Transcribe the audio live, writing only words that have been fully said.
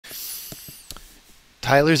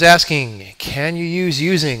Tyler's asking, can you use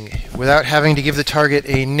using without having to give the target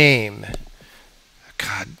a name?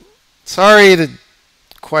 God, sorry, the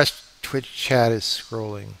Twitch chat is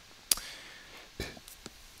scrolling.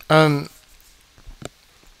 Frickin'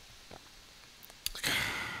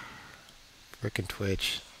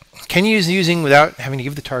 Twitch. Can you use using without having to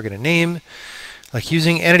give the target a name? Like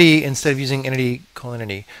using entity instead of using entity :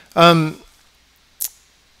 entity.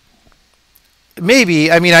 Maybe.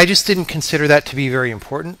 I mean, I just didn't consider that to be very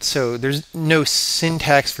important, so there's no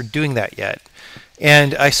syntax for doing that yet.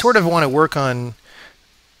 And I sort of want to work on,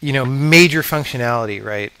 major functionality,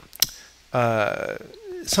 right?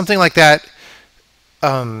 Something like that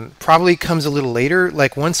probably comes a little later.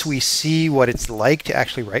 Like once we see what it's like to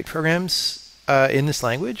actually write programs in this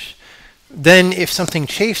language, then if something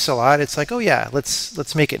chafes a lot, it's like, oh yeah,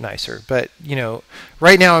 let's make it nicer. But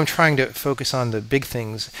right now I'm trying to focus on the big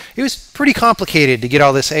things. It was pretty complicated to get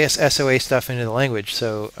all this SOA stuff into the language,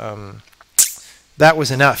 so that was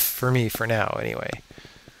enough for me for now anyway.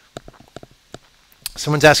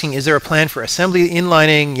 Someone's asking, is there a plan for assembly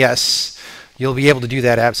inlining? Yes, you'll be able to do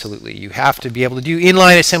that absolutely. You have to be able to do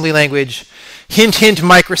inline assembly language. Hint, hint,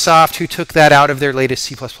 Microsoft, who took that out of their latest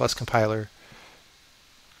C++ compiler.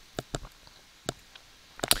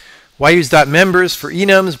 Why use .members for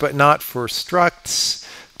enums but not for structs?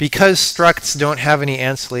 Because structs don't have any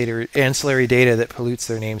ancillary data that pollutes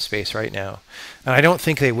their namespace right now. And I don't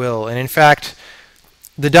think they will. And in fact,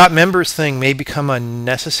 the .members thing may become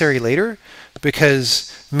unnecessary later,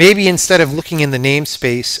 because maybe instead of looking in the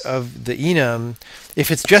namespace of the enum, if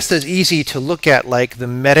it's just as easy to look at like the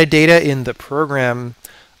metadata in the program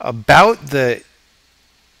about the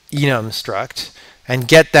enum struct and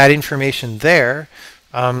get that information there,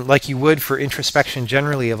 like you would for introspection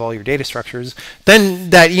generally of all your data structures, then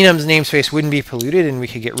that enum's namespace wouldn't be polluted and we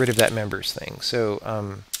could get rid of that members thing. So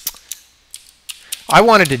I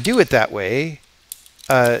wanted to do it that way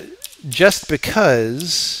just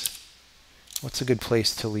because, what's a good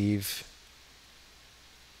place to leave?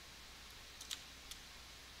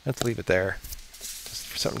 Let's leave it there, just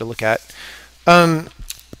for something to look at. I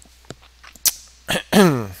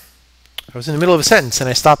was in the middle of a sentence and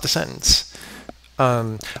I stopped the sentence.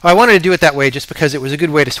 I wanted to do it that way just because it was a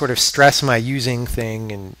good way to sort of stress my using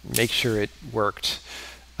thing and make sure it worked.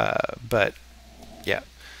 But yeah.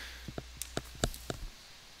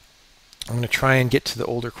 I'm going to try and get to the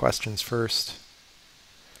older questions first.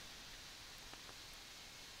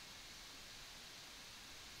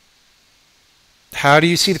 How do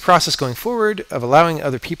you see the process going forward of allowing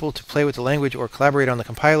other people to play with the language or collaborate on the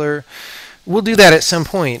compiler? We'll do that at some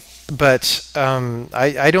point, but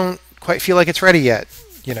I don't quite feel like it's ready yet.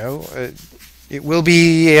 It will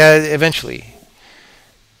be eventually.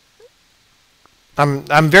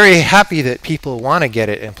 I'm very happy that people want to get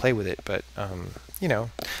it and play with it, but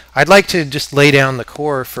I'd like to just lay down the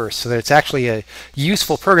core first so that it's actually a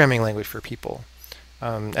useful programming language for people,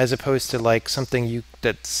 as opposed to like something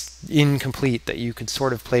that's incomplete that you could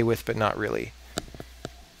sort of play with but not really.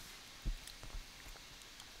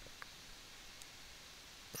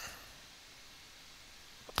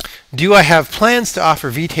 Do I have plans to offer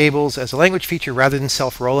vtables as a language feature rather than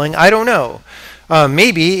self-rolling? I don't know.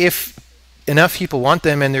 Maybe if enough people want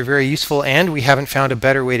them and they're very useful and we haven't found a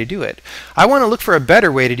better way to do it. I want to look for a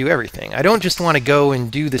better way to do everything. I don't just want to go and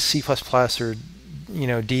do the C++ or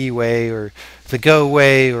D way or the Go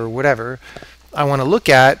way or whatever. I want to look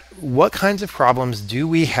at what kinds of problems do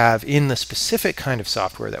we have in the specific kind of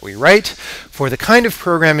software that we write for the kind of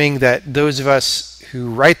programming that those of us who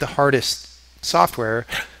write the hardest software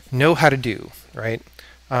know how to do, right?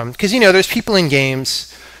 Because there's people in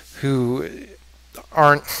games who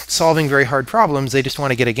aren't solving very hard problems. They just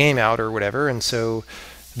want to get a game out or whatever, and so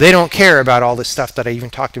they don't care about all this stuff that I even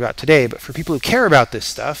talked about today. But for people who care about this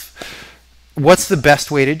stuff, what's the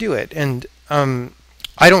best way to do it? And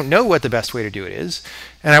I don't know what the best way to do it is,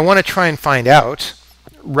 and I want to try and find out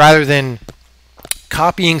rather than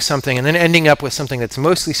copying something and then ending up with something that's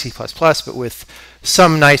mostly C++ but with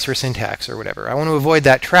some nicer syntax or whatever. I want to avoid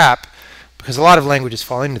that trap because a lot of languages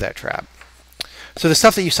fall into that trap. So the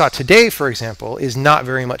stuff that you saw today, for example, is not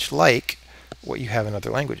very much like what you have in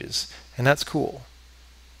other languages, and that's cool.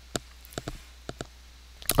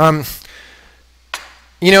 I'm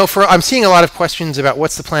seeing a lot of questions about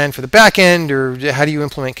what's the plan for the back end or how do you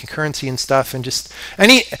implement concurrency and stuff, and just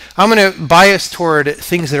I'm going to bias toward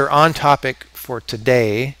things that are on topic for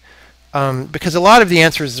today, because a lot of the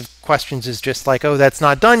answers of questions is just like, oh, that's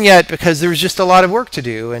not done yet because there's just a lot of work to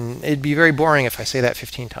do, and it'd be very boring if I say that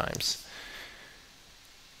 15 times.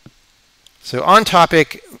 So on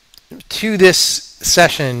topic to this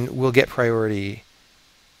session will get priority.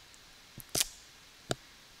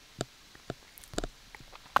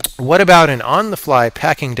 What about an on-the-fly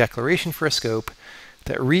packing declaration for a scope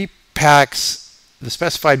that repacks the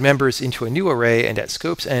specified members into a new array and at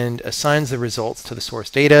scope's end assigns the results to the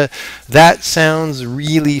source data? That sounds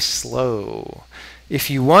really slow.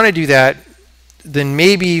 If you want to do that, then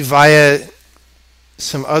maybe via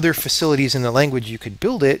some other facilities in the language you could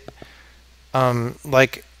build it,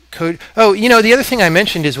 like code. Oh, the other thing I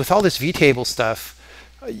mentioned is with all this vtable stuff,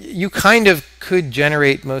 you kind of could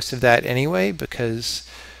generate most of that anyway, because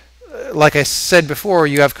like I said before,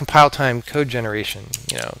 you have compile time code generation,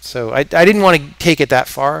 so I didn't want to take it that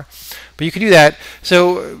far, but you could do that.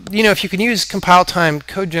 So, if you can use compile time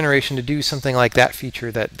code generation to do something like that feature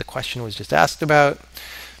that the question was just asked about,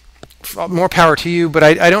 more power to you, but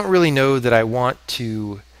I don't really know that I want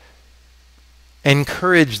to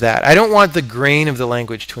encourage that. I don't want the grain of the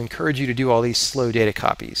language to encourage you to do all these slow data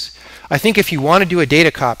copies. I think if you want to do a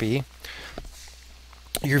data copy,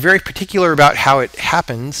 you're very particular about how it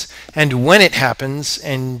happens and when it happens,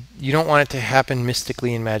 and you don't want it to happen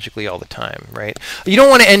mystically and magically all the time, right? You don't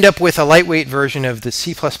want to end up with a lightweight version of the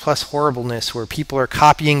C++ horribleness where people are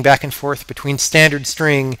copying back and forth between standard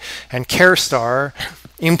string and char star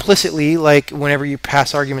implicitly, like whenever you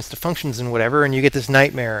pass arguments to functions and whatever, and you get this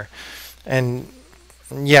nightmare. And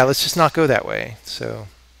yeah, let's just not go that way. So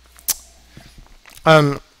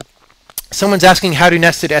someone's asking, how do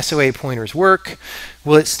nested SOA pointers work?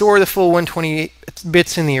 Will it store the full 128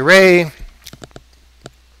 bits in the array?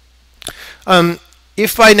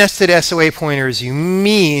 If by nested SOA pointers you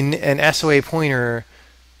mean an SOA pointer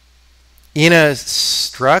in a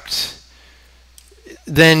struct,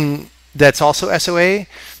 then that's also SOA.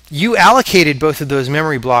 You allocated both of those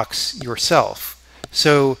memory blocks yourself.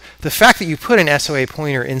 So the fact that you put an SOA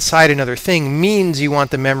pointer inside another thing means you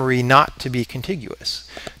want the memory not to be contiguous.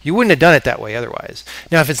 You wouldn't have done it that way otherwise.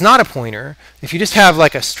 Now, if it's not a pointer, if you just have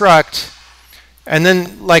like a struct, and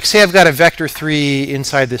then like say I've got a vector3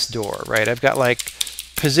 inside this door, right? I've got like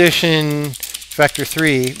position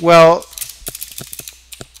vector3. Well,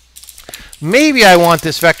 maybe I want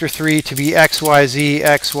this vector3 to be XYZ,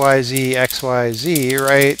 XYZ, XYZ,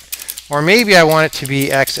 right? Or maybe I want it to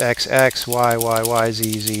be X, X, X, Y, Y, Y, Z,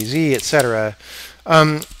 Z, Z, etc.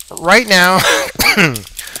 Right now,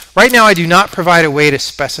 I do not provide a way to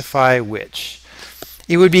specify which.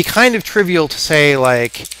 It would be kind of trivial to say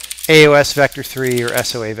like AOS vector3 or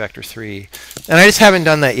SOA vector3, and I just haven't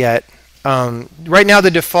done that yet. Right now,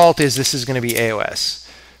 the default is this is going to be AOS.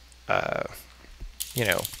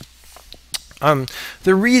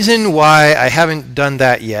 The reason why I haven't done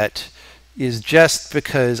that yet is just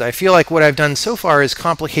because I feel like what I've done so far is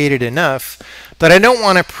complicated enough that I don't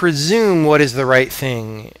want to presume what is the right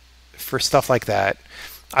thing for stuff like that.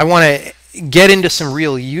 I want to get into some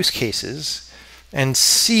real use cases and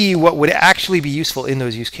see what would actually be useful in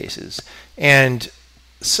those use cases. And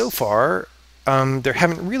so far, there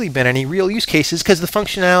haven't really been any real use cases because the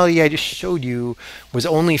functionality I just showed you was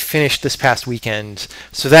only finished this past weekend.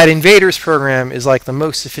 So that Invaders program is like the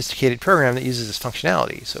most sophisticated program that uses this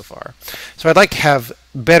functionality so far. So I'd like to have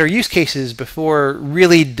better use cases before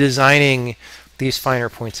really designing these finer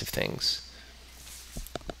points of things.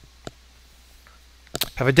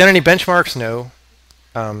 Have I done any benchmarks? No.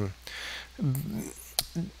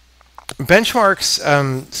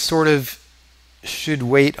 Benchmarks sort of should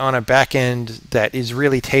wait on a backend that is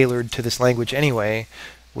really tailored to this language anyway,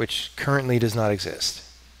 which currently does not exist.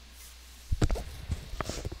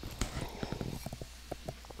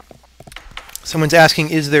 Someone's asking,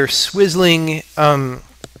 is there swizzling?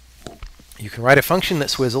 You can write a function that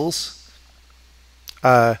swizzles.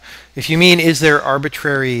 If you mean, is there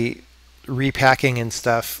arbitrary repacking and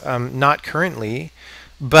stuff? Not currently.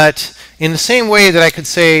 But in the same way that I could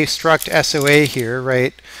say struct SOA here,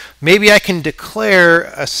 right? Maybe I can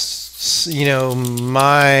declare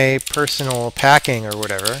my personal packing or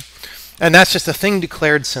whatever, and that's just a thing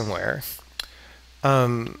declared somewhere.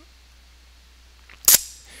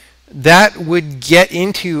 That would get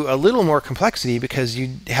into a little more complexity because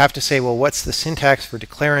you'd have to say, well, what's the syntax for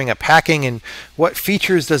declaring a packing and what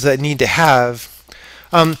features does that need to have?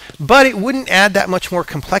 But it wouldn't add that much more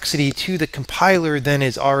complexity to the compiler than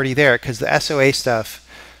is already there because the SOA stuff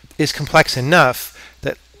is complex enough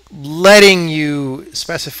that letting you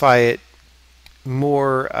specify it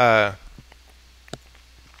more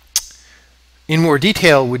in more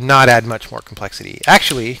detail would not add much more complexity.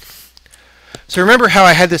 Actually, so remember how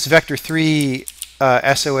I had this vector3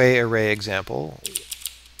 SOA array example?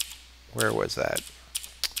 Where was that?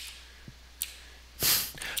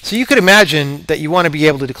 So you could imagine that you want to be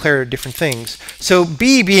able to declare different things. So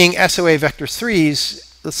B being SOA vector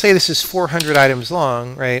 3s let's say this is 400 items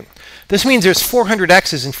long, right? This means there's 400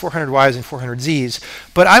 x's and 400 y's and 400 z's,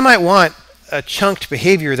 but I might want a chunked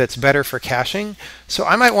behavior that's better for caching. So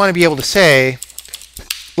I might want to be able to say,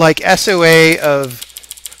 like SOA of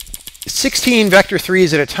 16 vector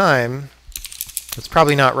 3s at a time. That's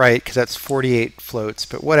probably not right because that's 48 floats,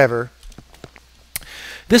 but whatever.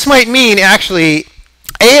 This might mean actually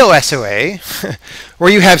AOSOA,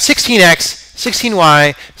 where you have 16x,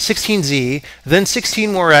 16y, 16z, then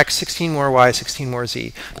 16 more x, 16 more y, 16 more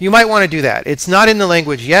z. You might want to do that. It's not in the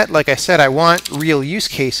language yet. Like I said, I want real use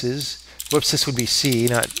cases. Whoops, this would be C,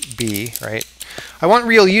 not B, right? I want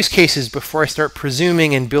real use cases before I start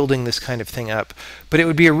presuming and building this kind of thing up. But it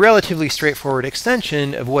would be a relatively straightforward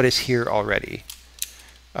extension of what is here already.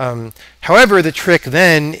 However, the trick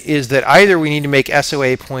then is that either we need to make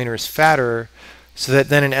SOA pointers fatter so that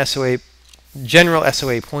then an general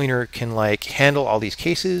SOA pointer can like handle all these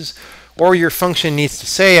cases, or your function needs to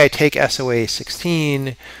say I take SOA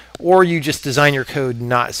 16, or you just design your code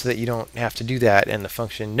not so that you don't have to do that and the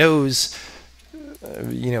function knows,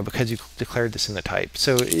 because you declared this in the type.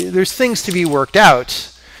 So there's things to be worked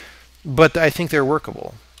out, but I think they're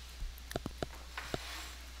workable.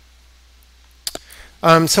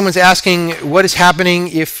 Someone's asking what is happening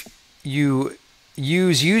if you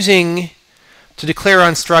use using to declare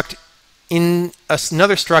on struct in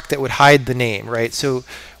another struct that would hide the name, right? So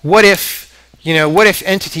what if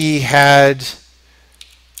entity had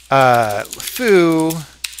foo,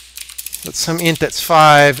 that's some int that's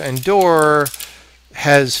 5, and door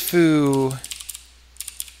has foo,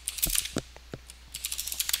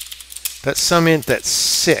 that's some int that's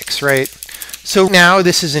 6, right? So now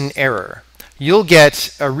this is an error. You'll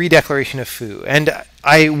get a redeclaration of foo, and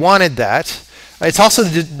I wanted that. It's also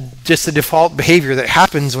just the default behavior that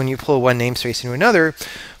happens when you pull one namespace into another,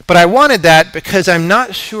 but I wanted that because I'm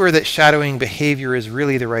not sure that shadowing behavior is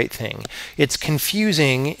really the right thing. It's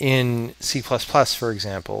confusing in C++, for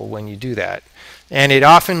example, when you do that, and it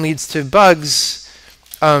often leads to bugs.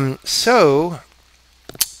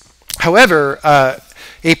 However,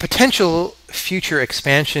 a potential future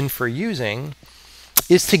expansion for using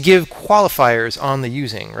is to give qualifiers on the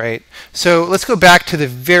using, right? So let's go back to the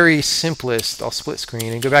very simplest, I'll split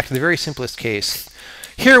screen and go back to the very simplest case.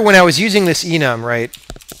 Here, when I was using this enum, right,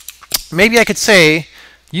 maybe I could say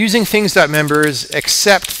using things.members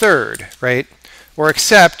except third, right? Or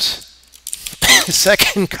except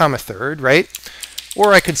second comma third, right?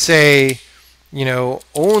 Or I could say,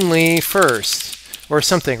 only first or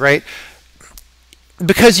something, right?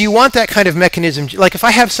 Because you want that kind of mechanism. Like if I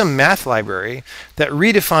have some math library that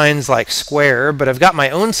redefines like square, but I've got my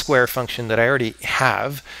own square function that I already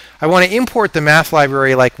have, I want to import the math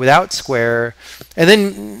library like without square, and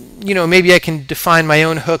then maybe I can define my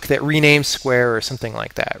own hook that renames square or something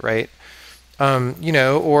like that, right?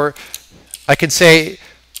 Or I could say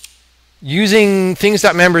using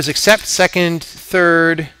things.members except second,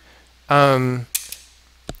 third, I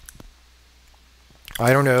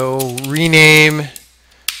don't know, rename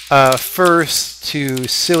first to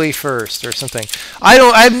silly first or something. I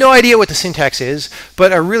have no idea what the syntax is,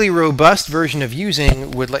 but a really robust version of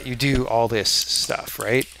using would let you do all this stuff,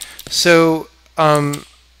 right? So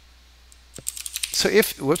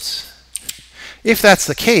if that's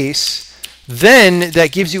the case, then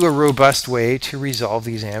that gives you a robust way to resolve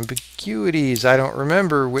these ambiguities. I don't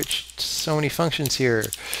remember so many functions here.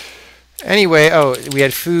 Anyway, we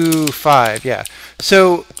had foo5, yeah.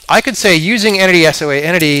 So I could say using entity SOA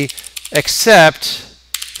entity except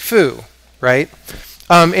foo, right?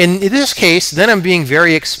 In this case, then I'm being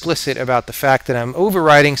very explicit about the fact that I'm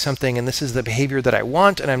overriding something and this is the behavior that I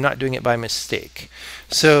want and I'm not doing it by mistake.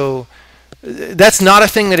 So that's not a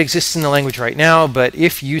thing that exists in the language right now, but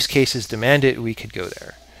if use cases demand it, we could go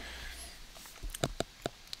there.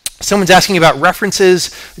 Someone's asking about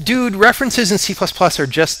references. Dude, references in C++ are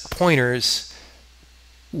just pointers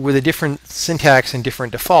with a different syntax and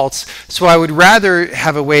different defaults. So I would rather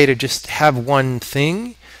have a way to just have one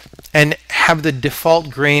thing and have the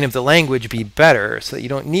default grain of the language be better so that you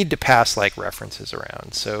don't need to pass like references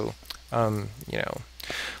around. So,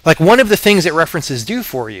 like one of the things that references do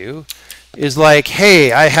for you is like,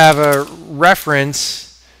 hey, I have a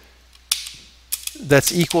reference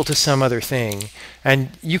that's equal to some other thing.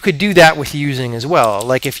 And you could do that with using as well.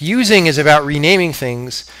 Like if using is about renaming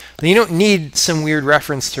things, then you don't need some weird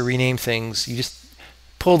reference to rename things. You just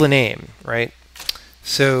pull the name, right?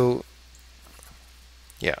 So,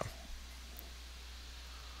 yeah.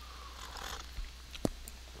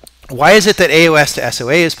 Why is it that AOS to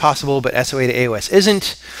SOA is possible, but SOA to AOS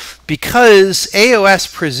isn't? Because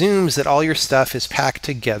AOS presumes that all your stuff is packed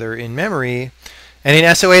together in memory, And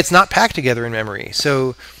in SOA, it's not packed together in memory.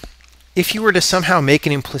 So if you were to somehow make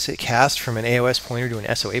an implicit cast from an AOS pointer to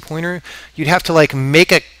an SOA pointer, you'd have to like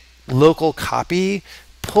make a local copy,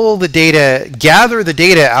 pull the data, gather the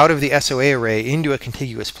data out of the SOA array into a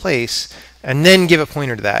contiguous place, and then give a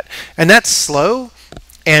pointer to that. And that's slow.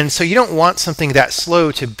 And so you don't want something that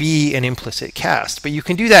slow to be an implicit cast, but you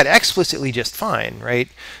can do that explicitly just fine, right?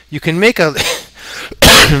 You can make a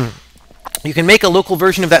you can make a local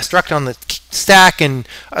version of that struct on the stack and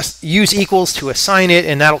use equals to assign it,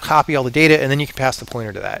 and that'll copy all the data, and then you can pass the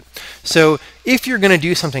pointer to that. So if you're going to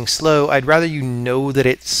do something slow, I'd rather you know that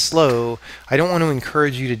it's slow. I don't want to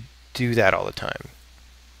encourage you to do that all the time.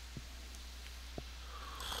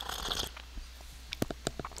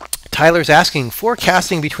 Tyler's asking, for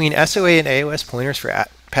casting between SOA and AOS pointers for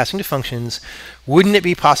passing to functions, wouldn't it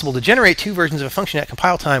be possible to generate two versions of a function at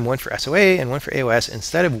compile time, one for SOA and one for AOS,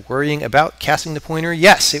 instead of worrying about casting the pointer?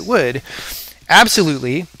 Yes, it would.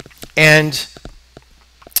 Absolutely. And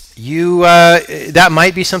that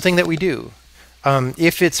might be something that we do.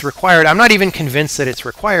 If it's required. I'm not even convinced that it's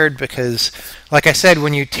required because, like I said,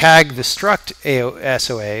 when you tag the struct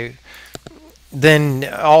SOA,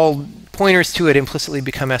 then all pointers to it implicitly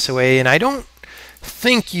become SOA, and I don't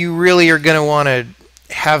think you really are going to want to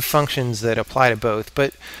have functions that apply to both,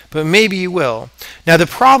 but maybe you will. Now the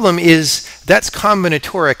problem is that's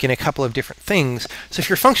combinatoric in a couple of different things. So if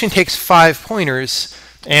your function takes 5 pointers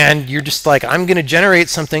and you're just like, I'm going to generate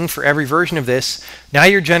something for every version of this, now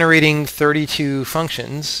you're generating 32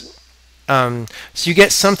 functions. So you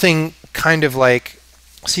get something kind of like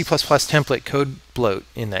C++ template code bloat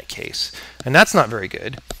in that case, and that's not very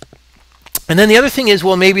good. And then the other thing is,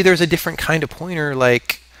 well, maybe there's a different kind of pointer,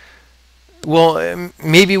 like, well,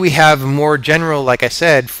 maybe we have a more general, like I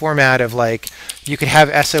said, format of like, you could have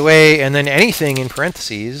SOA and then anything in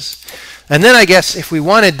parentheses. And then I guess if we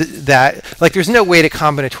wanted that, like there's no way to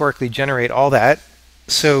combinatorically generate all that.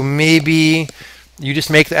 So maybe you just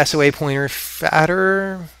make the SOA pointer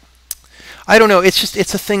fatter. I don't know. It's just,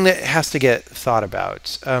 it's a thing that has to get thought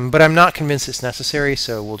about. But I'm not convinced it's necessary,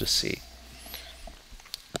 so we'll just see.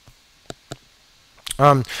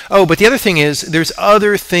 Oh, but the other thing is, there's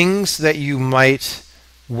other things that you might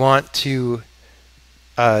want to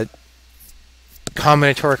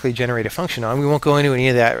combinatorically generate a function on. We won't go into any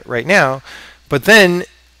of that right now. But then,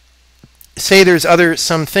 say there's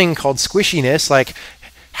something called squishiness, like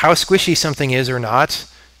how squishy something is or not.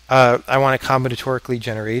 I want to combinatorically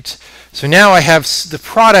generate. So now I have the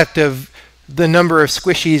product of the number of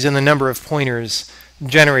squishies and the number of pointers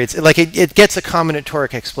generates. Like it gets a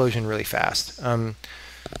combinatoric explosion really fast.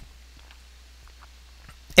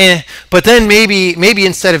 But then maybe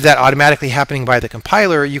instead of that automatically happening by the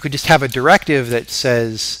compiler, you could just have a directive that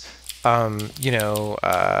says, I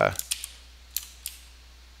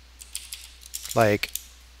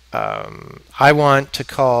want to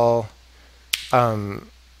call,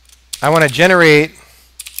 I want to generate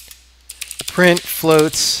print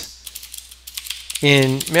floats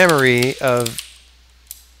in memory of,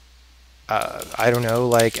 I don't know,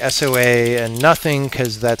 like SOA and nothing,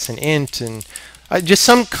 because that's an int, and just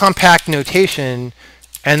some compact notation.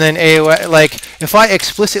 And then AOS, like if I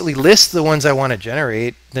explicitly list the ones I want to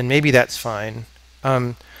generate, then maybe that's fine.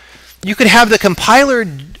 You could have the compiler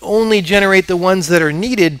only generate the ones that are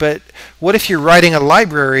needed, but what if you're writing a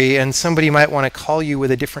library and somebody might want to call you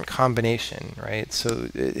with a different combination, right? So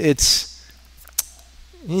it's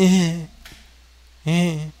I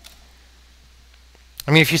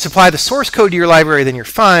mean, if you supply the source code to your library, then you're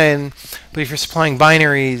fine. But if you're supplying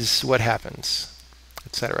binaries, what happens,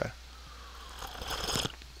 etc.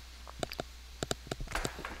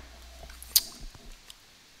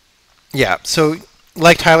 Yeah, so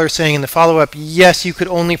like Tyler's saying in the follow-up, yes, you could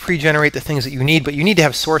only pre-generate the things that you need, but you need to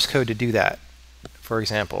have source code to do that, for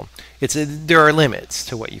example. There are limits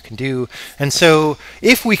to what you can do. And so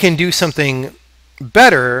if we can do something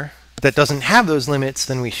better that doesn't have those limits,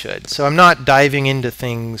 then we should. So I'm not diving into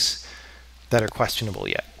things that are questionable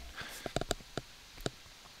yet.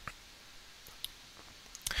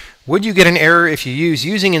 Would you get an error if you use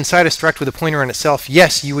using inside a struct with a pointer on itself?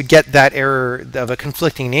 Yes, you would get that error of a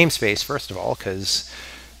conflicting namespace, first of all, because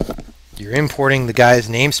you're importing the guy's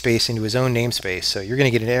namespace into his own namespace. So you're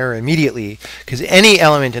going to get an error immediately, because any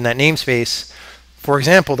element in that namespace, for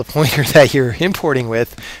example, the pointer that you're importing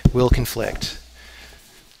with, will conflict.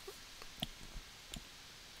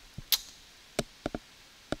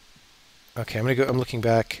 Okay, I'm looking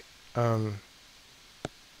back.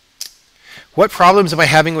 What problems am I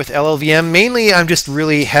having with LLVM? Mainly, I'm just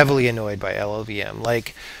really heavily annoyed by LLVM.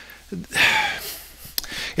 Like,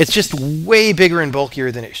 It's just way bigger and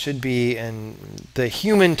bulkier than it should be, and the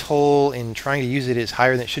human toll in trying to use it is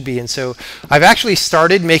higher than it should be. And so I've actually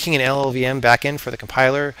started making an LLVM backend for the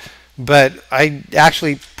compiler, but I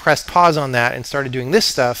actually pressed pause on that and started doing this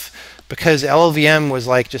stuff because LLVM was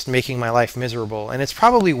like just making my life miserable. And it's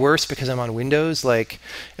probably worse because I'm on Windows. Like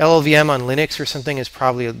LLVM on Linux or something is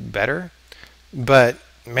probably better, but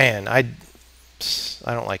man, I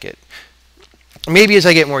don't like it. Maybe as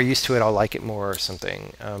I get more used to it, I'll like it more or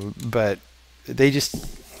something. But they just,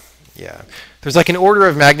 yeah. There's like an order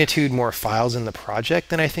of magnitude more files in the project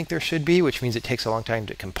than I think there should be, which means it takes a long time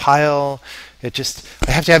to compile. I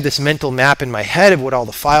have to have this mental map in my head of what all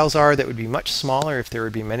the files are that would be much smaller if there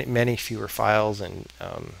would be many fewer files. And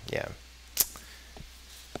yeah.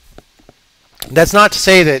 That's not to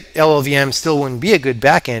say that LLVM still wouldn't be a good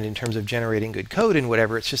backend in terms of generating good code and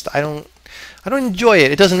whatever. It's just I don't enjoy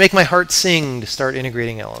it. It doesn't make my heart sing to start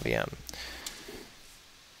integrating LLVM.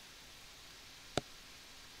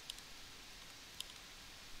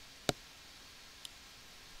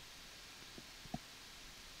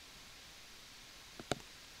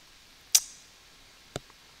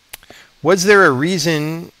 Was there a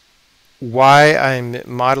reason why I'm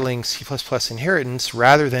modeling C++ inheritance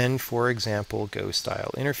rather than, for example, Go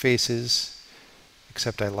style interfaces?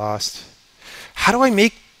 Except I lost. How do I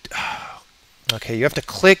make... Okay, you have to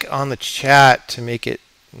click on the chat to make it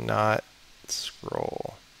not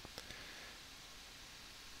scroll.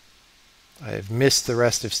 I've missed the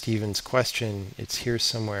rest of Stephen's question. It's here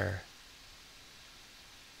somewhere.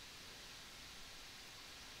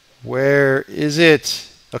 Where is it?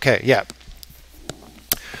 Okay, yeah.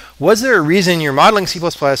 Was there a reason you're modeling C++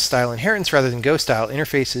 style inheritance rather than Go style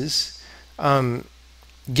interfaces?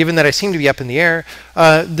 Given that I seem to be up in the air,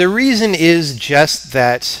 the reason is just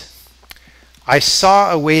that I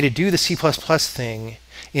saw a way to do the C++ thing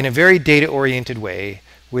in a very data-oriented way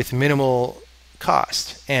with minimal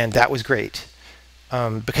cost, and that was great.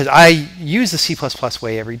 Because I use the C++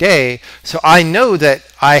 way every day, so I know that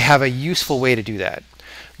I have a useful way to do that.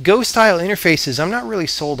 Go style interfaces I'm not really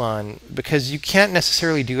sold on because you can't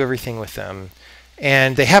necessarily do everything with them,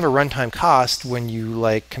 and they have a runtime cost when you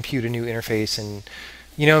like compute a new interface, and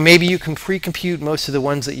you know, maybe you can pre-compute most of the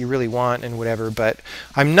ones that you really want and whatever, but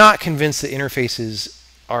I'm not convinced that interfaces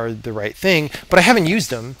are the right thing. But I haven't used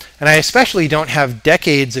them, and I especially don't have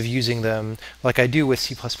decades of using them like I do with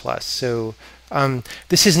C++. So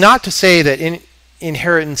this is not to say that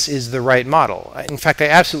inheritance is the right model. In fact, I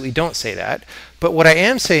absolutely don't say that. But what I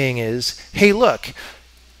am saying is, hey, look,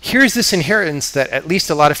 here's this inheritance that at least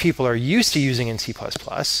a lot of people are used to using in C++,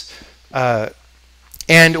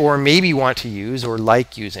 and or maybe want to use or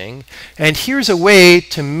like using. And here's a way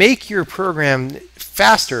to make your program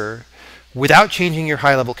faster without changing your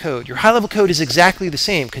high-level code. Your high-level code is exactly the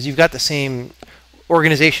same because you've got the same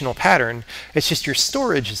organizational pattern. It's just your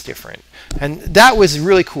storage is different. And that was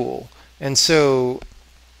really cool. And so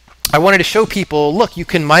I wanted to show people, look, you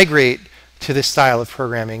can migrate to this style of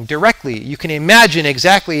programming directly. You can imagine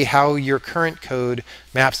exactly how your current code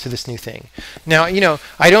maps to this new thing. Now, you know,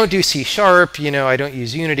 I don't do C#, you know, I don't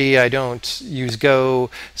use Unity, I don't use Go,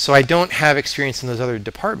 so I don't have experience in those other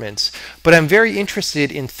departments. But I'm very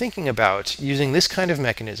interested in thinking about using this kind of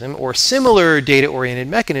mechanism or similar data-oriented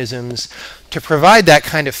mechanisms to provide that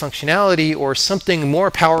kind of functionality or something more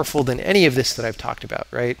powerful than any of this that I've talked about,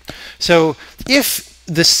 right? So if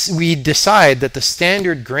we decide that the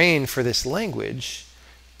standard grain for this language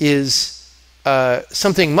is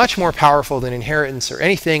something much more powerful than inheritance or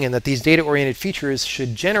anything, and that these data-oriented features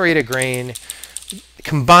should generate a grain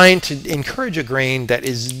combined to encourage a grain that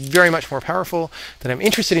is very much more powerful, then I'm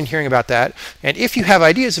interested in hearing about that. And if you have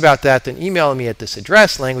ideas about that, then email me at this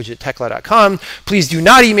address, language@tekla.com. Please do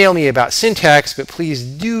not email me about syntax, but please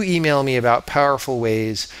do email me about powerful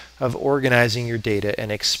ways of organizing your data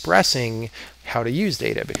and expressing how to use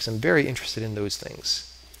data, because I'm very interested in those things.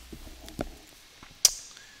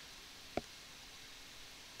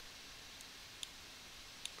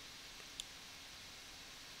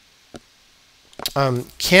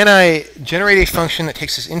 Can I generate a function that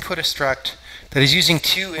takes as input a struct that is using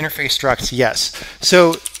two interface structs? Yes.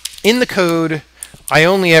 So in the code, I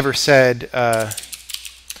only ever said, I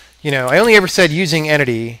only ever said using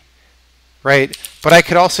entity, right? But I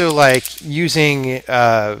could also like using,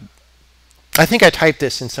 I think I typed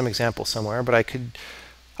this in some example somewhere, but I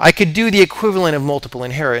could do the equivalent of multiple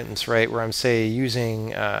inheritance, right? Where I'm say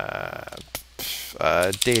using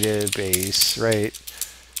database, right?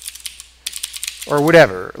 Or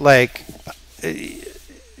whatever. Like,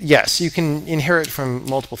 yes, you can inherit from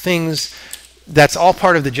multiple things. That's all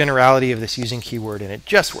part of the generality of this using keyword, and it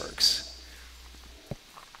just works.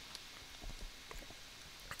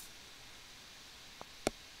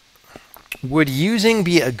 Would using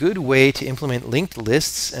be a good way to implement linked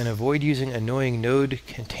lists and avoid using annoying node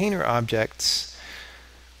container objects?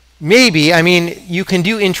 Maybe. I mean, you can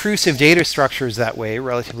do intrusive data structures that way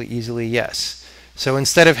relatively easily, yes. So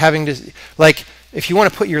instead of having to, like, if you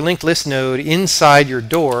want to put your linked list node inside your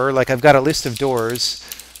door, like I've got a list of doors,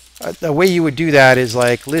 the way you would do that is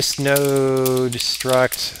like list node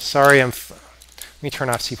struct. Sorry, let me turn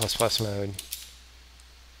off C++ mode.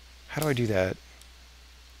 How do I do that?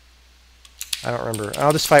 I don't remember.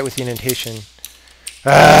 I'll just fight with the indentation.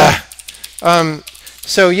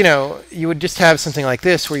 So, you know, you would just have something like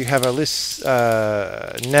this where you have a list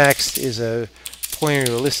next is a pointer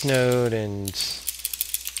to a list node, and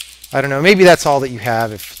I don't know, maybe that's all that you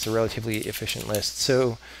have if it's a relatively efficient list.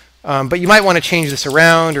 So, but you might want to change this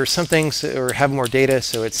around or something, or have more data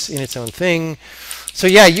so it's in its own thing. So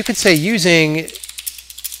yeah, you could say using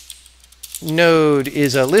node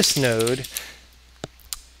is a list node,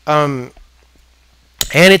 and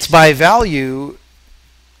it's by value,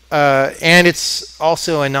 and it's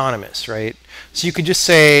also anonymous, right? So you could just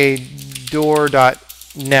say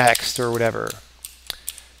door.next or whatever.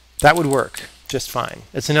 That would work just fine.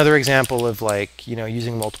 It's another example of, like, you know,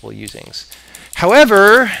 using multiple usings.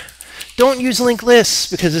 However, don't use linked lists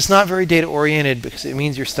because it's not very data oriented, because it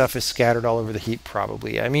means your stuff is scattered all over the heap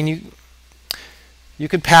probably. I mean, you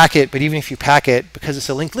could pack it, but even if you pack it, because it's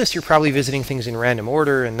a linked list, you're probably visiting things in random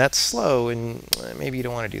order, and that's slow, and maybe you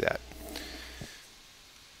don't want to do that.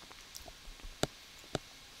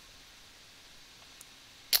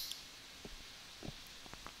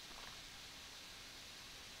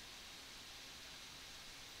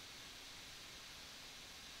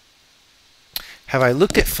 Have I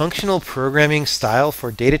looked at functional programming style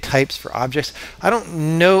for data types for objects? I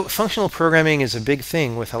don't know. Functional programming is a big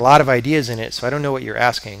thing with a lot of ideas in it, so I don't know what you're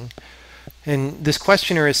asking. And this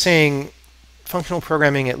questioner is saying functional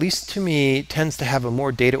programming, at least to me, tends to have a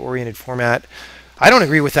more data-oriented format. I don't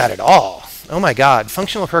agree with that at all. Oh my God.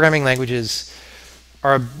 Functional programming languages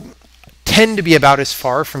tend to be about as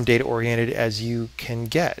far from data-oriented as you can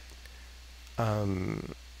get.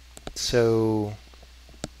 So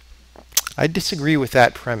I disagree with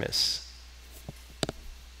that premise.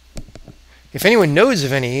 If anyone knows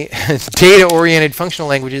of any data-oriented functional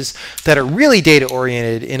languages that are really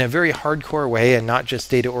data-oriented in a very hardcore way and not just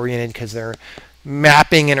data-oriented because they're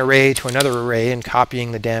mapping an array to another array and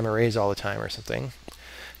copying the damn arrays all the time or something.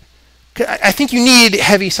 I think you need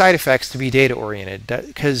heavy side effects to be data-oriented,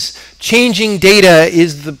 because changing data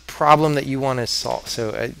is the problem that you want to solve.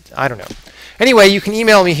 So I don't know. Anyway, you can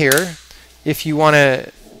email me here if you want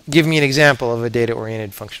to give me an example of a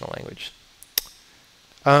data-oriented functional language.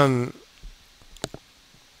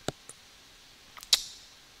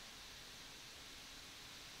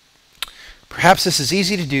 Perhaps this is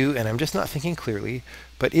easy to do, and I'm just not thinking clearly,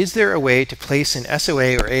 but is there a way to place an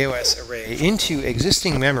SOA or AOS array into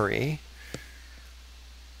existing memory?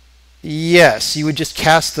 Yes, you would just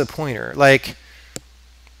cast the pointer. Like,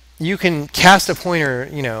 you can cast a pointer,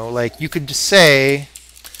 you know, like you could just say,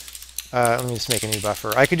 let me just make a new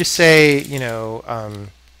buffer. I could just say, you know,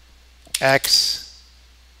 X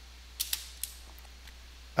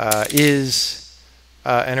is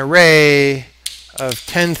an array of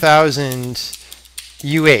 10,000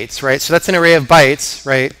 U8s, right? So that's an array of bytes,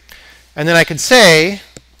 right? And then I could say,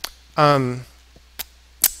 let's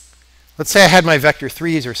say I had my vector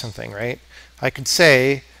 3s or something, right? I could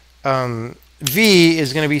say V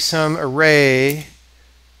is going to be some array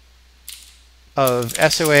of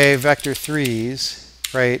SOA vector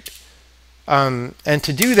 3s, right? And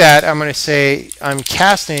to do that, I'm going to say I'm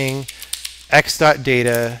casting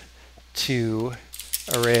x.data to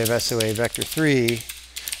array of SOA vector 3.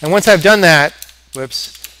 And once I've done that,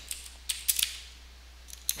 whoops,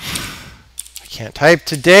 I can't type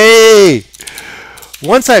today.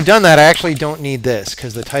 Once I've done that, I actually don't need this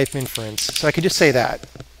because the type inference. So I could just say that,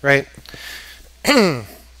 right?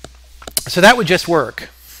 So that would just work.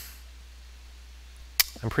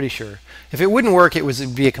 I'm pretty sure. If it wouldn't work, it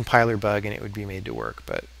would be a compiler bug and it would be made to work.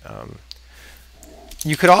 But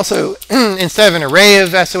you could also, instead of an array of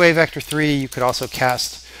SOA vector 3, you could also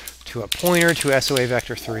cast to a pointer to SOA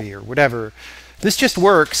vector 3 or whatever. This just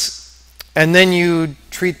works, and then you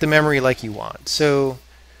treat the memory like you want. So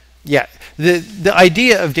yeah, the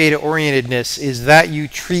idea of data orientedness is that you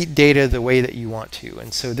treat data the way that you want to.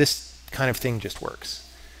 And so this kind of thing just works.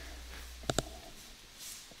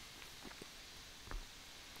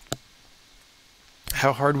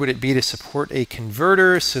 How hard would it be to support a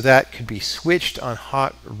converter so that could be switched on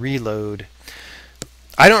hot reload?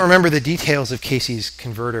 I don't remember the details of Casey's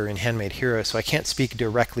converter in Handmade Hero, so I can't speak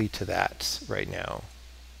directly to that right now.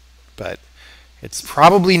 But It's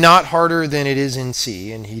probably not harder than it is in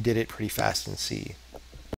C, and he did it pretty fast in C.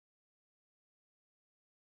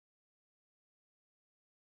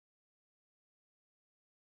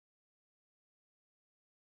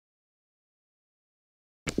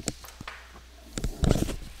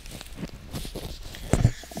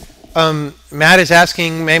 Matt is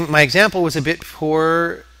asking, my example was a bit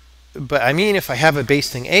poor, but I mean, if I have a base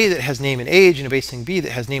thing A that has name and age and a base thing B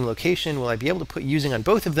that has name and location, will I be able to put using on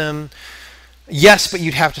both of them? Yes, but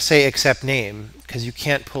you'd have to say except name, because you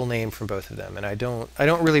can't pull name from both of them, and I don't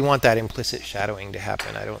really want that implicit shadowing to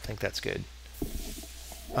happen. I don't think that's good.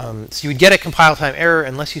 So you would get a compile time error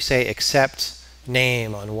unless you say except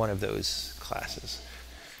name on one of those classes.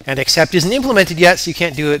 And except isn't implemented yet, so you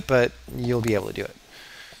can't do it, but you'll be able to do it.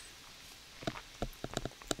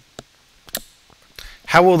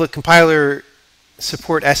 How will the compiler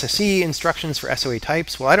support SSE instructions for SOA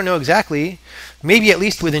types? Well, I don't know exactly. Maybe at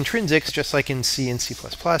least with intrinsics, just like in C and C++,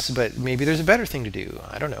 but maybe there's a better thing to do.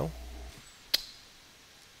 I don't know.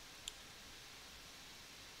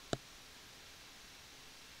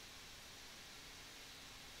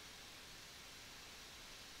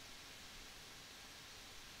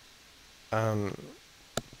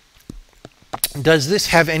 Does this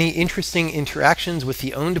have any interesting interactions with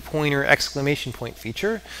the owned pointer exclamation point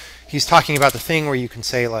feature? He's talking about the thing where you can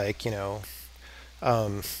say, like, you know,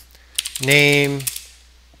 name.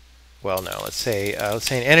 Well, no, let's say an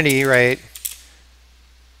entity, right?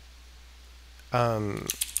 I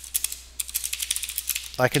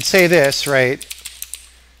could say this, right?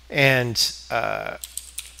 And I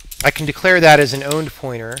can declare that as an owned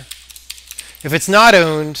pointer. If it's not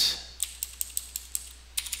owned,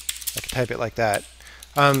 I can type it like that.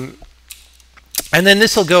 And then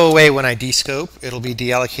this will go away when I descope. It'll be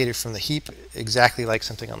deallocated from the heap, exactly like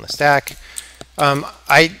something on the stack.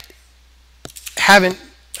 I haven't,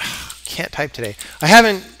 can't type today. I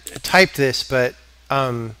haven't typed this, but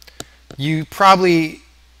you probably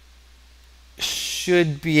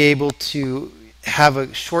should be able to have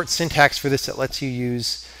a short syntax for this that lets you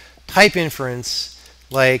use type inference.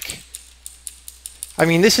 Like, I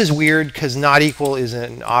mean, this is weird because not equal is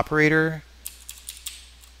an operator,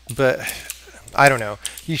 but I don't know.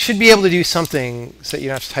 You should be able to do something so that you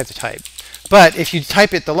don't have to type the type. But if you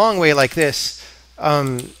type it the long way like this,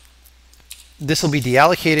 this will be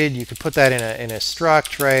deallocated. You could put that in a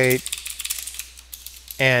struct, right?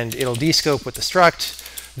 And it'll descope with the struct.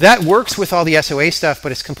 That works with all the SOA stuff,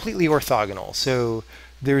 but it's completely orthogonal. So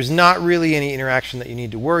there's not really any interaction that you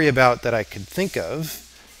need to worry about that I could think of.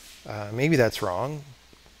 Maybe that's wrong,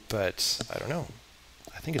 but I don't know.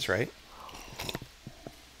 I think it's right.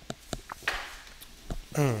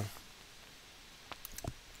 Can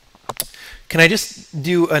I just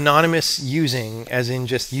do anonymous using, as in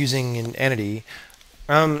just using an entity?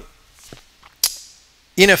 In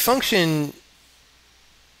a function,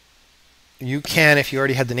 you can if you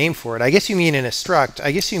already had the name for it. I guess you mean in a struct.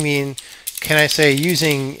 I guess you mean, can I say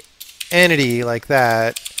using entity like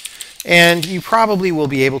that? And you probably will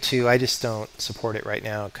be able to. I just don't support it right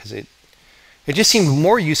now because it just seemed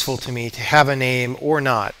more useful to me to have a name or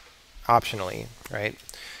not, optionally, right?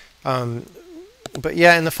 But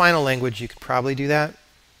yeah, in the final language, you could probably do that.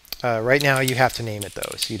 Right now, you have to name it,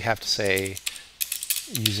 though. So you'd have to say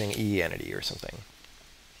using e-entity or something.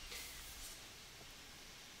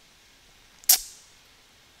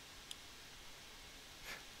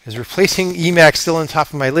 Is replacing Emacs still on top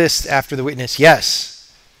of my list after the witness?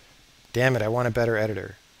 Yes. Damn it, I want a better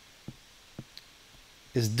editor.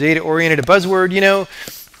 Is data-oriented a buzzword? You know,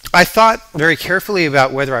 I thought very carefully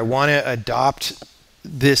about whether I want to adopt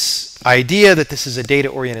this idea that this is a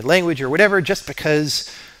data-oriented language or whatever, just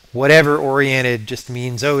because whatever oriented just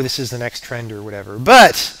means, oh, this is the next trend or whatever.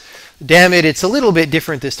 But, damn it, it's a little bit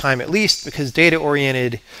different this time at least, because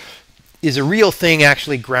data-oriented is a real thing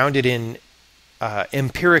actually grounded in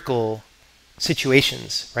empirical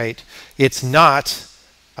situations, right? It's not,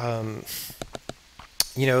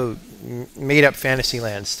 you know, made-up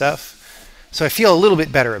Fantasyland stuff. So I feel a little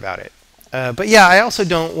bit better about it. But yeah, I also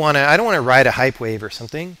don't want to ride a hype wave or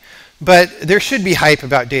something. But there should be hype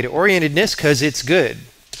about data-orientedness because it's good.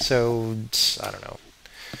 So, I don't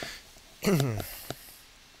know.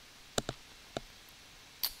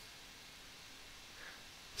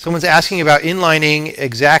 Someone's asking about inlining,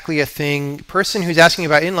 exactly a thing. Person who's asking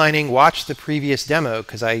about inlining, watch the previous demo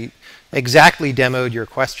because I exactly demoed your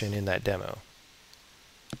question in that demo.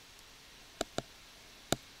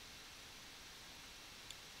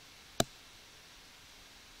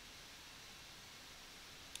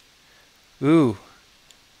 Ooh,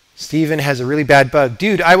 Steven has a really bad bug.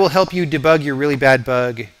 Dude, I will help you debug your really bad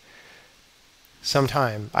bug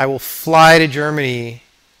sometime. I will fly to Germany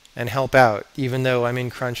and help out, even though I'm in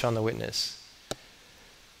crunch on the witness.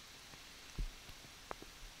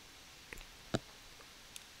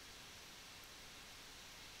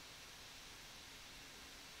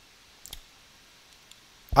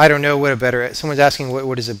 I don't know what a better... Someone's asking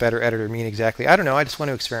what does a better editor mean exactly. I don't know. I just want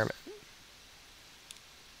to experiment.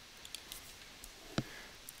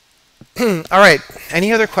 All right.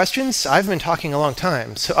 Any other questions? I've been talking a long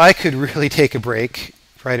time, so I could really take a break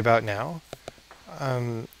right about now.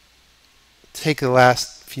 Take the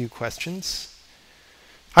last few questions.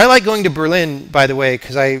 I like going to Berlin, by the way,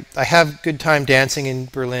 because I have good time dancing in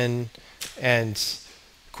Berlin, and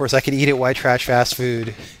of course I could eat at White Trash Fast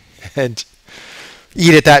Food and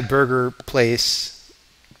eat at that burger place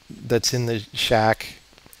that's in the shack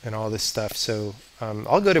and all this stuff. So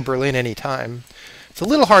I'll go to Berlin anytime. It's a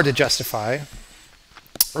little hard to justify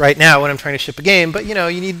right now when I'm trying to ship a game, but you know,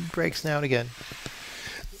 you need breaks now and again.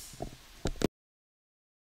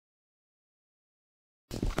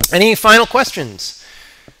 Any final questions?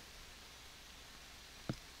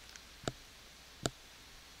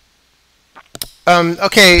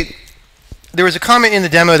 Okay, there was a comment in the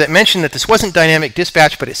demo that mentioned that this wasn't dynamic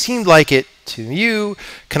dispatch, but it seemed like it to you.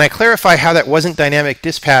 Can I clarify how that wasn't dynamic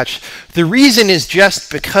dispatch? The reason is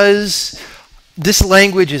just because this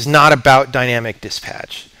language is not about dynamic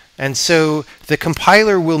dispatch. And so the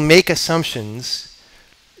compiler will make assumptions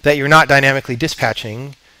that you're not dynamically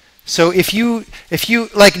dispatching. So if you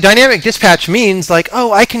like, dynamic dispatch means like,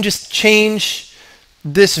 oh, I can just change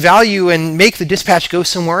this value and make the dispatch go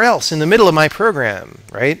somewhere else in the middle of my program,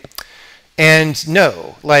 right? And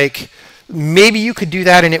no, like, maybe you could do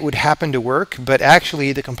that and it would happen to work, but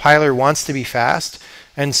actually the compiler wants to be fast,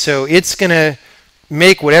 and so it's going to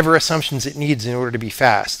make whatever assumptions it needs in order to be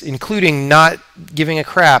fast, including not giving a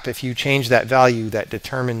crap if you change that value that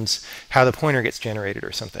determines how the pointer gets generated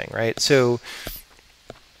or something, right? So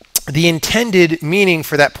the intended meaning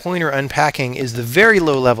for that pointer unpacking is the very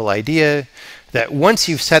low-level idea that once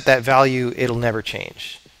you've set that value, it'll never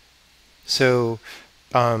change. So,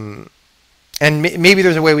 and maybe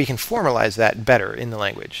there's a way we can formalize that better in the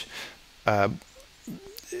language.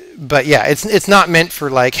 But yeah, it's not meant for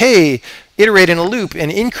like, hey, iterate in a loop and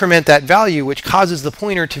increment that value, which causes the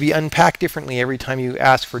pointer to be unpacked differently every time you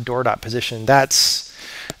ask for door.position. That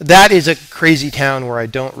is a crazy town where I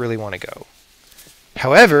don't really want to go.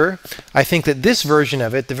 However, I think that this version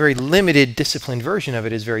of it, the very limited disciplined version of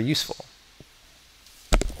it, is very useful.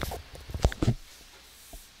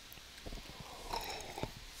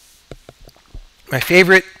 My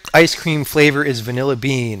favorite ice cream flavor is vanilla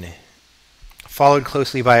bean, followed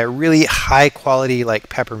closely by a really high quality like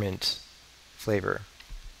peppermint flavor.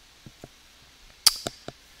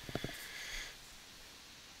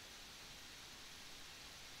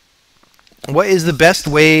 What is the best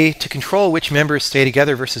way to control which members stay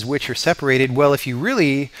together versus which are separated? Well, if you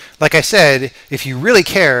really, like I said, if you really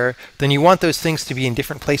care, then you want those things to be in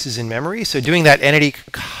different places in memory. So doing that entity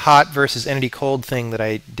hot versus entity cold thing that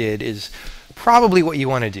I did is probably what you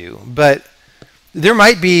want to do. But there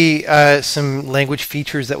might be some language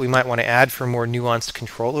features that we might want to add for more nuanced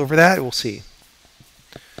control over that. We'll see.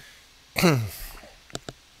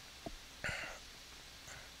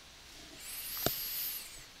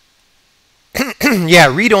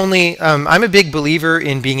 Yeah, read-only. I'm a big believer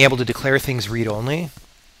in being able to declare things read-only.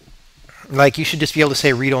 Like, you should just be able to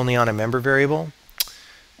say read-only on a member variable.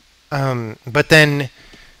 But then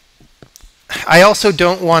I also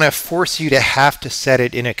don't want to force you to have to set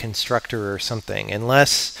it in a constructor or something,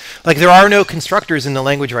 unless, like, there are no constructors in the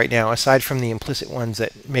language right now aside from the implicit ones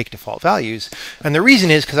that make default values. And the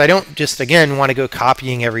reason is because I don't just, again, want to go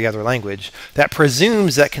copying every other language. That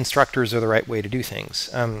presumes that constructors are the right way to do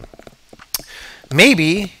things.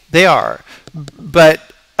 Maybe they are,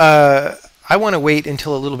 but I want to wait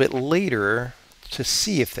until a little bit later to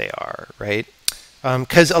see if they are, right?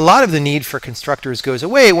 Because a lot of the need for constructors goes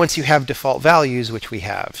away once you have default values, which we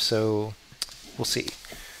have. So we'll see.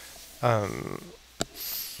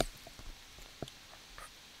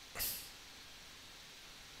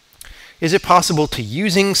 Is it possible to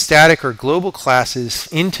using static or global classes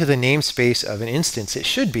into the namespace of an instance? It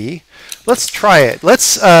should be. Let's try it.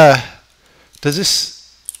 Let's. Does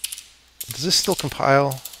this still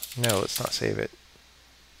compile? No, let's not save it.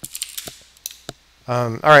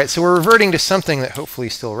 All right, so we're reverting to something that hopefully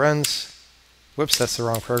still runs. Whoops, that's the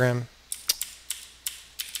wrong program.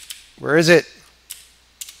 Where is it?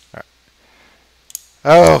 All right.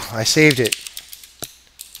 Oh, I saved it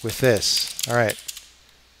with this. All right.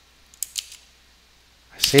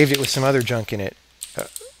 I saved it with some other junk in it.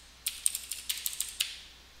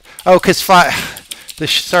 Oh, because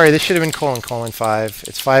Sorry, this should have been : 5.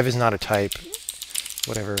 It's 5 is not a type.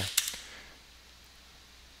 Whatever.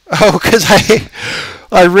 Oh, because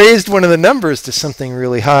I raised one of the numbers to something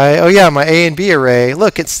really high. Oh yeah, my A and B array.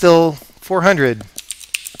 Look, it's still 400.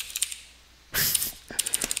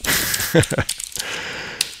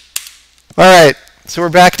 All right, so we're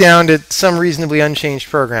back down to some reasonably unchanged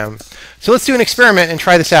program. So let's do an experiment and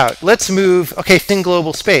try this out. Let's move, okay, thin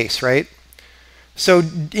global space, right? So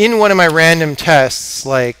in one of my random tests,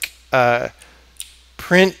 like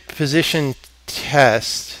print position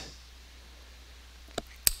test,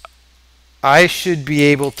 I should be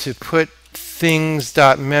able to put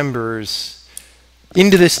things.members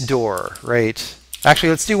into this door, right? Actually,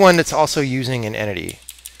 let's do one that's also using an entity,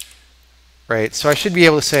 right? So I should be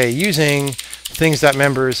able to say using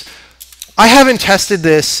things.members. I haven't tested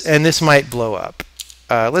this, and this might blow up.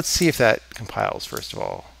 Let's see if that compiles, first of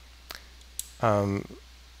all. Oh,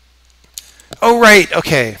 right,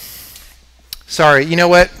 okay. Sorry, you know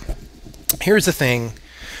what? Here's the thing.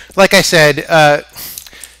 Like I said,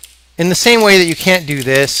 in the same way that you can't do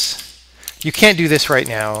this right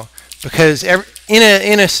now, because in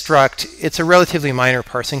a struct, it's a relatively minor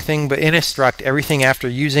parsing thing, but in a struct, everything after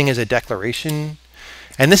using is a declaration.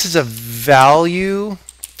 And this is a value.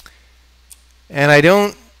 And I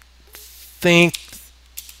don't think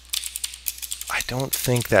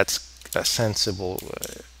that's a sensible.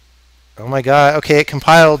 Oh my God! Okay, it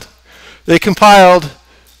compiled. They compiled.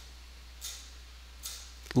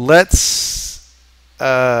 Let's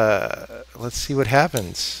see what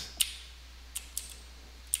happens.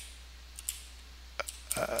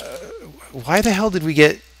 Why the hell did we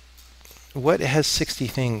get? What has 60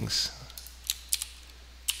 things?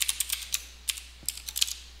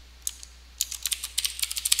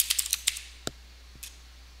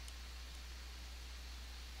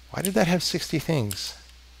 Why did that have 60 things?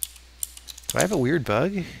 Do I have a weird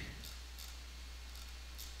bug?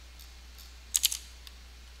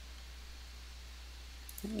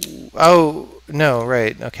 Oh, no,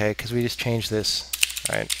 right. Okay, because we just changed this.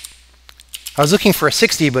 All right. I was looking for a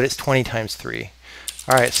 60, but it's 20 times 3.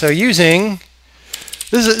 All right, so using...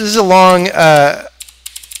 This is a long...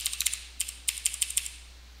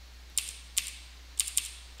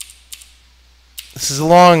 this is a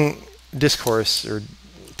long discourse, or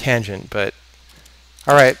tangent, but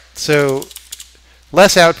all right, so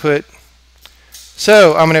less output.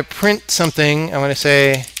 So I'm going to print something. I'm going to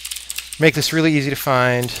say, make this really easy to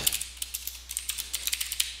find.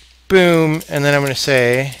 Boom, and then I'm going to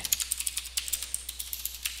say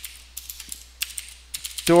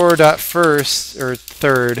door.first or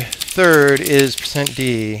third is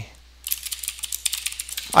 %d.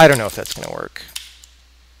 I don't know if that's going to work.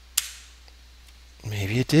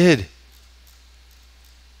 Maybe it did.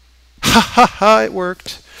 Ha ha ha, it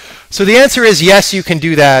worked. So the answer is yes, you can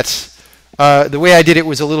do that. The way I did it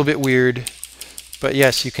was a little bit weird, but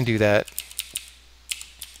yes, you can do that.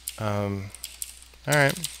 All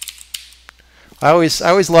right. I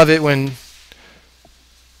always love it when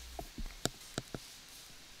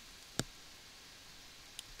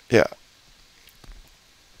yeah.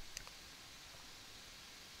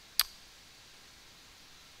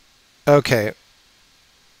 Okay.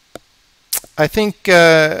 I think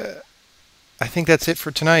that's it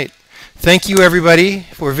for tonight. Thank you, everybody,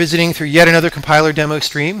 for visiting through yet another compiler demo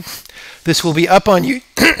stream. This will be up on you.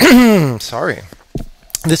 Sorry.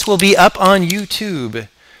 This will be up on YouTube.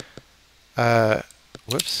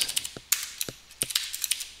 Whoops.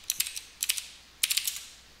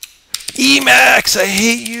 Emacs, I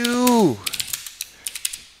hate you.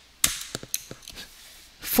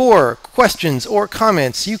 For questions or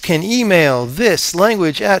comments, you can email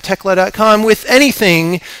thislanguage@tekla.com with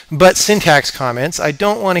anything but syntax comments. I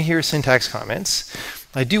don't want to hear syntax comments.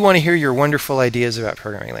 I do want to hear your wonderful ideas about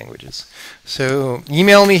programming languages. So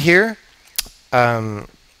email me here. Let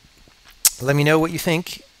me know what you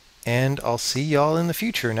think, and I'll see y'all in the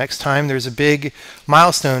future. Next time there's a big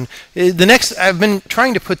milestone. I've been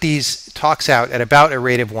trying to put these talks out at about a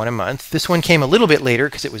rate of 1 a month. This one came a little bit later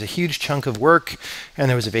because it was a huge chunk of work and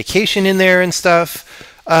there was a vacation in there and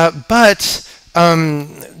stuff. But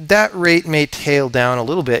that rate may tail down a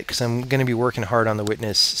little bit because I'm going to be working hard on the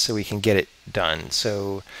witness so we can get it done.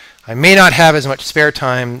 So I may not have as much spare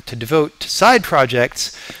time to devote to side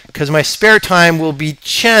projects because my spare time will be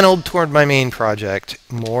channeled toward my main project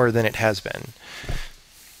more than it has been.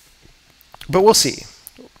 But we'll see.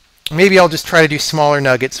 Maybe I'll just try to do smaller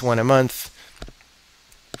nuggets 1 a month,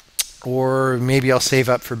 or maybe I'll save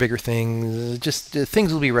up for bigger things. Just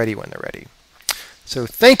things will be ready when they're ready. So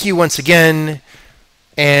thank you once again,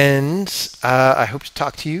 and I hope to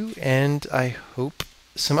talk to you, and I hope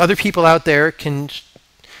some other people out there can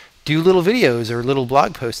do little videos or little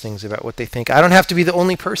blog postings about what they think. I don't have to be the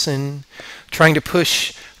only person trying to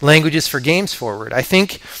push languages for games forward. I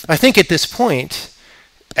think at this point,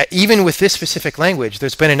 even with this specific language,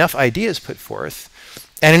 there's been enough ideas put forth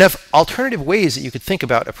and enough alternative ways that you could think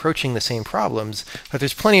about approaching the same problems that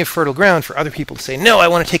there's plenty of fertile ground for other people to say, no, I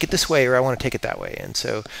want to take it this way or I want to take it that way. And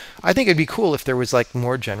so I think it'd be cool if there was like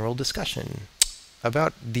more general discussion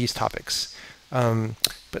about these topics.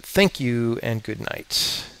 But thank you and good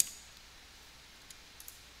night.